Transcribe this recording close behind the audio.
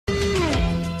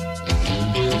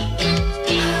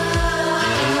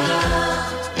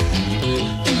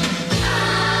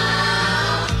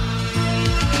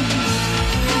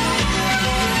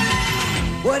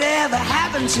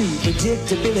to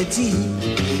predictability.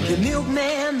 The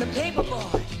milkman, the paper boy.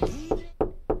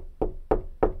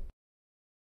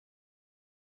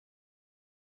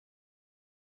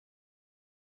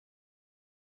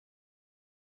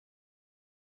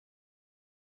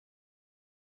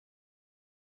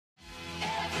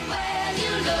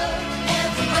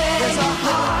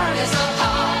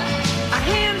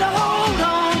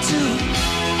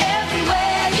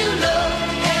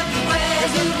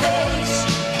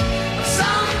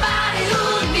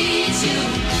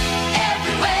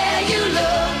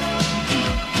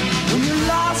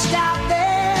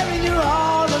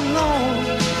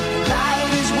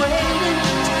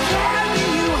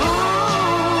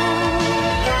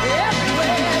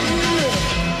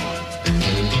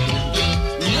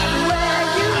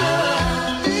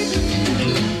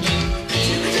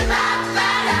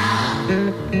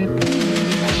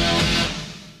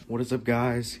 What is up,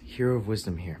 guys? Hero of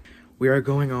Wisdom here. We are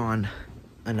going on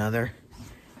another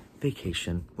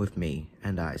vacation with me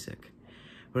and Isaac.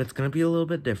 But it's going to be a little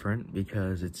bit different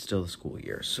because it's still the school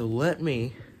year. So let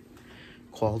me,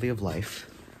 quality of life,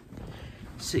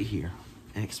 sit here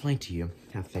and explain to you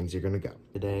how things are going to go.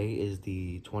 Today is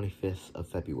the 25th of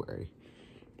February.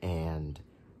 And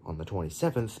on the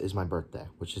 27th is my birthday,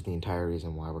 which is the entire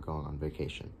reason why we're going on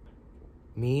vacation.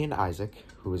 Me and Isaac,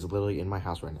 who is literally in my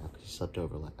house right now because he slept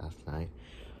over last night,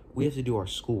 we have to do our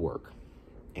schoolwork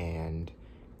and,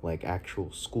 like,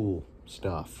 actual school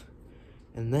stuff.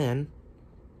 And then,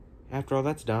 after all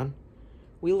that's done,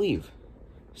 we leave.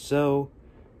 So,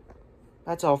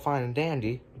 that's all fine and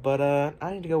dandy, but,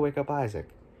 I need to go wake up Isaac.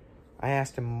 I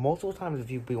asked him multiple times if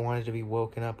he wanted to be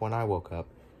woken up when I woke up,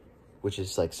 which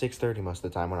is, like, 6:30 most of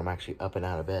the time when I'm actually up and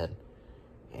out of bed.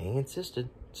 And he insisted,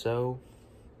 so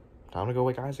time to go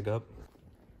wake Isaac up.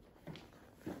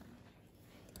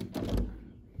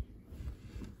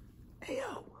 Hey,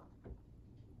 yo.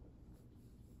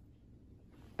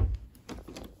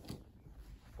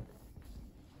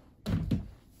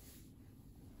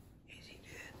 Is he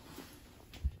dead?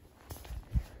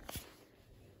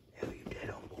 Hell, you dead,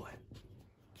 homeboy?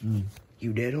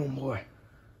 You dead, homeboy?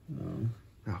 No.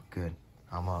 Oh, good.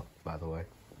 I'm up, by the way.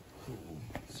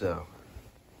 So,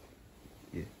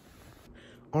 yeah.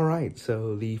 Alright,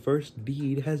 so the first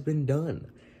deed has been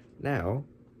done. Now,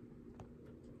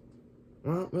 I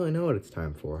don't really know what it's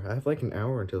time for. I have like an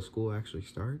hour until school actually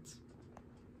starts.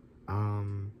 I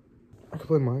can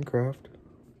play Minecraft.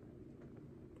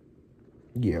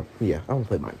 Yeah, I want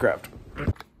to play Minecraft.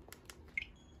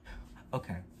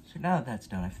 Okay, so now that that's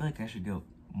done, I feel like I should go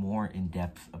more in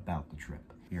depth about the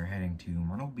trip. We are heading to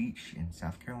Myrtle Beach in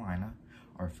South Carolina.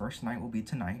 Our first night will be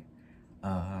tonight.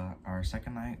 Our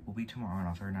second night will be tomorrow, and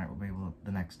our third night will be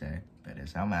the next day. That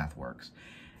is how math works.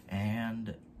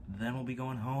 And then we'll be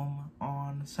going home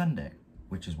on Sunday,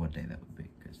 which is what day that would be,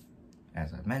 because,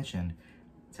 as I've mentioned,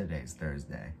 today's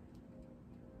Thursday.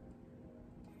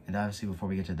 And obviously, before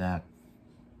we get to that,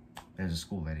 there's a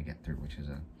school day to get through, which is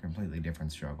a completely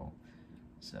different struggle.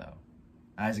 So,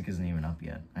 Isaac isn't even up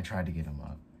yet. I tried to get him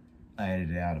up. I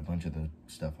edited out a bunch of the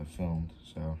stuff I filmed,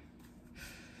 so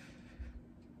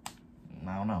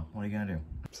I don't know. What are you gonna do?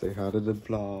 Say hi to the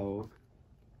vlog.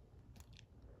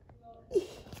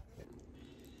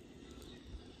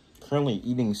 Currently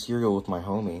eating cereal with my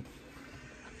homie.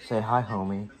 Say hi,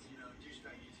 homie.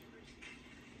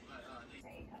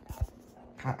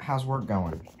 How's work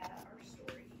going?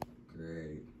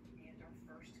 Great.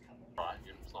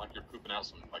 It's not like you're pooping out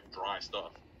some like dry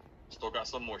stuff. Still got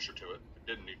some moisture to it. If it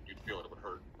didn't, you'd feel it would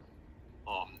hurt.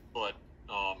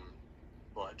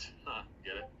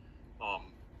 Get it?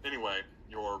 Anyway,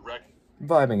 your rec.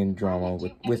 Vibing in drama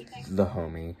with the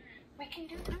homie. We can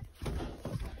do that.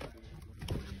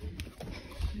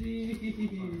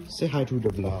 Say hi to the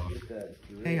vlog.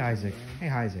 Hey, Isaac. Hey,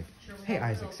 Isaac. Hey,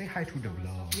 Isaac. Say hi to the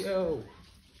vlog. Yo.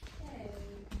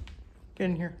 Get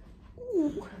in here.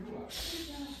 Ooh.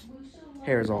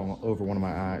 Hair's all over one of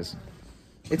my eyes.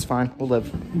 It's fine. We'll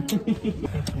live.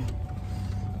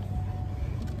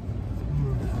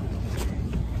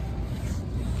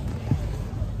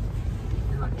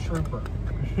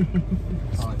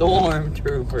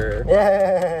 Stormtrooper.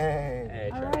 Yay!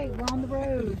 All right, we're on the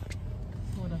road.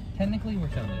 Technically, we're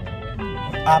showing the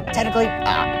road. Technically.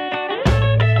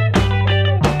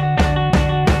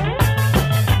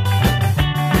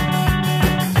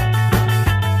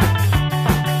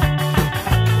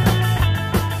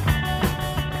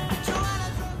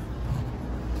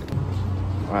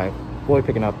 All right, boy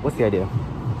picking up. What's the idea?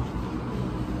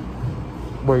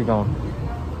 Where are you going?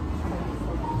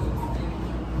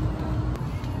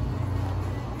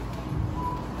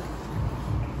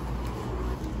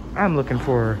 I'm looking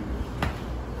for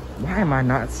Why am I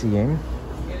not seeing?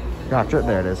 Dr.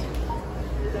 There it is.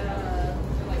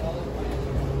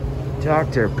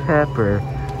 Dr. Pepper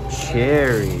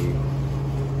Cherry.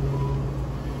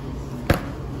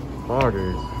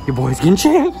 Orders. Your boy's getting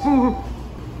chips.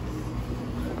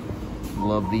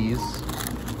 Love these.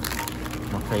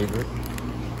 My favorite.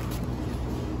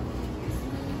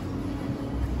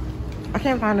 I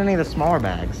can't find any of the smaller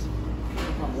bags.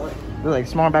 They're like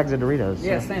smaller bags of Doritos.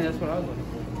 Yeah, same. That's what I was looking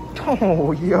for.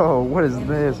 Oh, yo, what is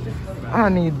this? I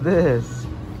need this.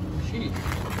 Sheesh.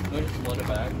 Good split a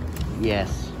bag.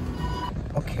 Yes.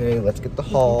 Okay, let's get the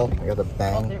haul. I got the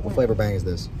bang. What flavor bang is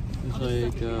this? It's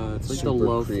like the Super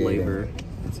love creative. flavor.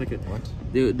 It's like a What?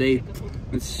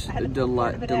 it's a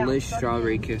delish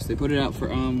strawberry kiss. They put it out for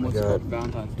what's it called,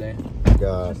 Valentine's Day. We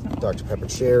got Dr. Pepper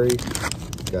Cherry.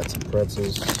 We got some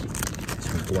pretzels.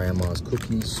 Some grandma's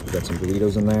cookies. We got some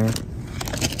Doritos in there.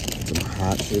 Some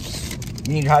hot chips.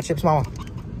 You need hot chips, Mama?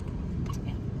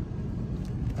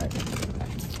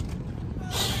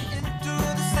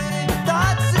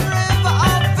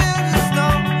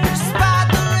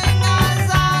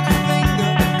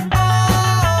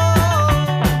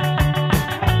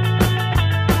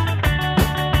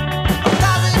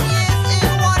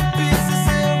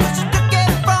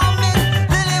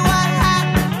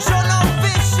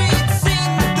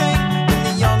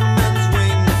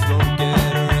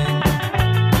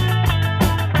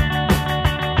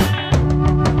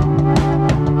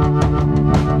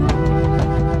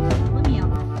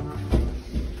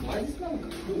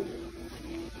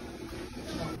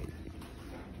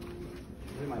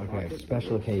 Okay,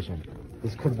 special occasion.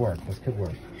 This could work. This could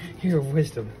work. Here,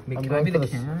 wisdom. I'm Can I going be for the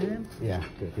the- cameraman? Yeah,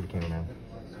 good. Be the cameraman.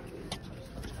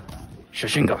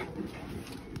 Shashinga.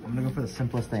 I'm gonna go for the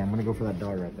simplest thing. I'm gonna go for that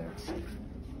dog right there.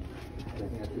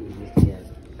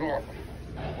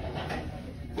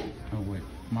 Oh wait,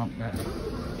 Mom, that.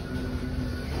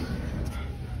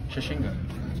 Shashinga.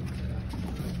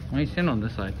 Why are you standing on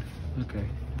this side? Okay.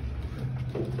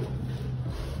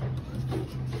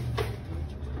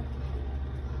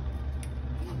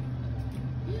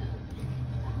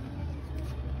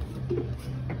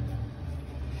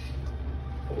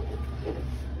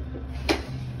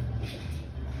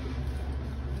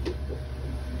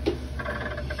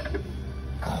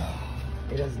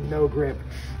 It has no grip.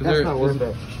 Is That's there- not is worth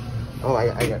it. Oh, I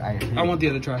I want the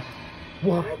other try.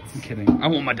 What? I'm kidding. I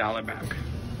want my $1 back.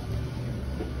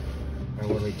 Alright,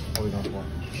 what are we going for?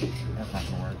 That's not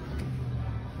gonna work.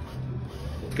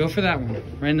 Go for that one.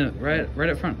 Right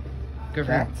up front. Go for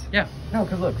that. That? Yeah. No,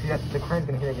 because look, see that the crane's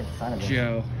gonna hit against the side of it.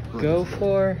 Joe. Go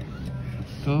for.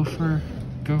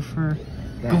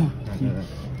 That.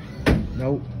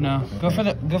 Nope. No. Go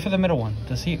for the middle one.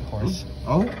 The seat horse.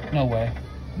 Oh? No way.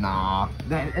 Nah.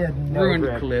 That no Ruined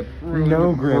grip. clip. Ruined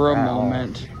No grip for a at all.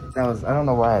 moment. That was, I don't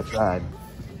know why I tried.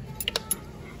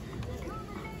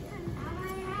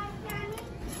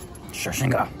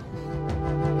 Shashinga.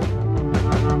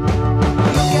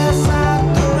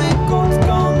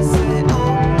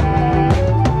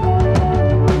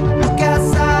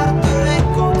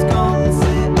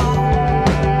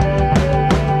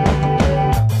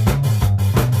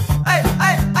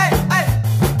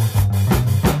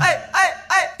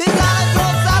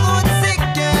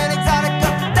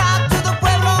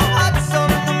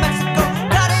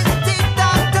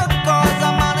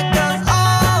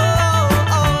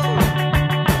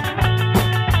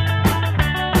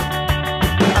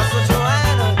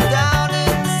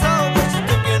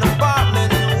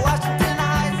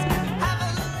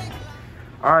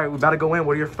 All right, we about to go in.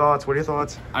 What are your thoughts?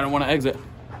 I don't want to exit.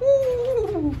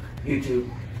 YouTube.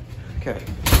 Okay.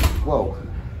 Whoa.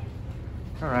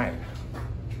 All right.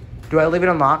 Do I leave it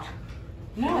unlocked?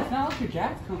 No, it's not like your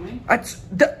jack's coming. It's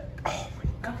the. Oh my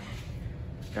god.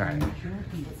 All right.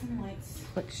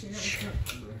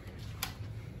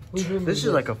 This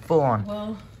is like a full-on.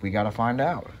 Well, We gotta find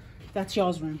out. that's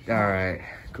y'all's room. All right.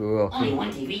 Cool. Only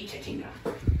one TV, Chatinga.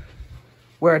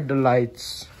 Where are the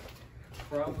lights?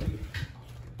 Probably.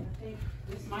 I think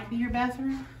this might be your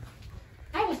bathroom.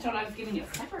 I was told I was getting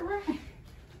a separate room.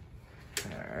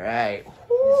 All right. This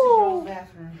is y'all's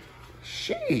bathroom.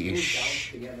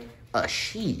 Sheesh. A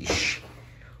sheesh.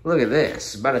 Look at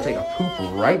this. About to take a poop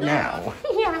right now.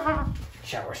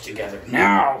 Showers together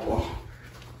now.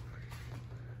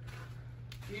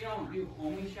 You don't do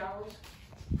homie showers?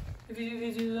 If you do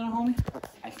these in a homie?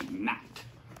 I think not.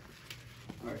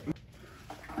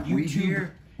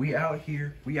 We out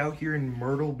here in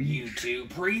Myrtle Beach. YouTube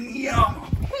Premium.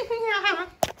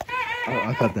 Oh,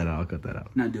 I'll cut that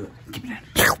out. No, do it. Keep it in.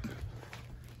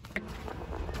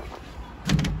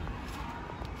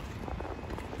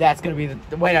 That's gonna be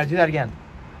the wait, no, do that again.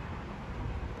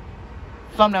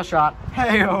 Thumbnail shot.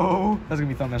 Hey-o. That's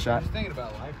gonna be thumbnail shot. Just thinking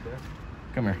about life, bro.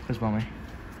 Come here, fist bump me.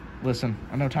 Listen,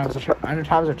 I know times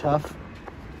are tough.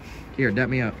 Here, dap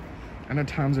me up. I know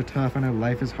times are tough. I know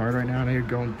life is hard right now. I know you're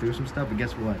going through some stuff, but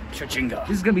guess what? Cha-chinga.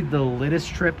 This is gonna be the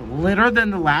littest trip, litter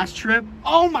than the last trip.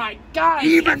 Oh my God.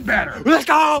 Even better. Let's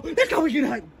go. Let's go. We can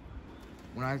hike.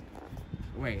 When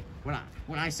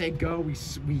I say go, we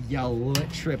yell lit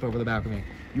trip over the balcony.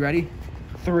 You ready?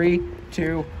 3,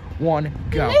 2, 1,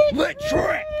 go. Lit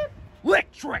trip.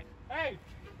 Lit trip. Hey.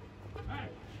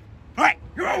 All right,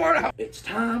 you're on water. It's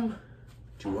time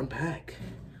to unpack.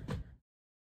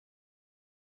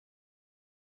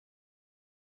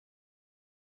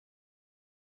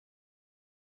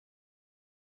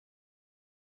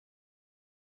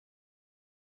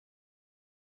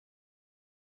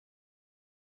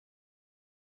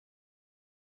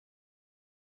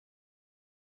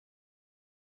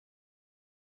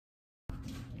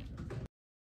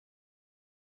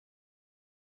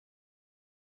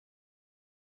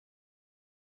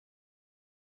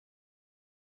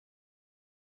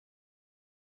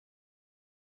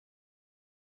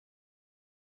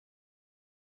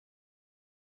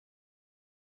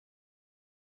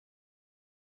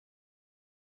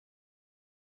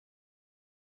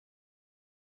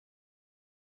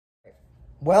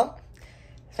 Well,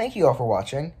 thank you all for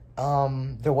watching.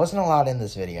 There wasn't a lot in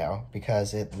this video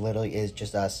because it literally is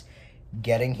just us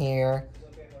getting here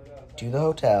to the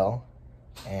hotel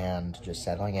and just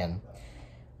settling in.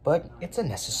 But it's a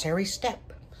necessary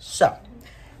step. So,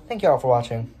 thank you all for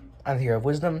watching. I'm the Hero of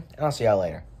Wisdom, and I'll see y'all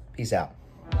later. Peace out.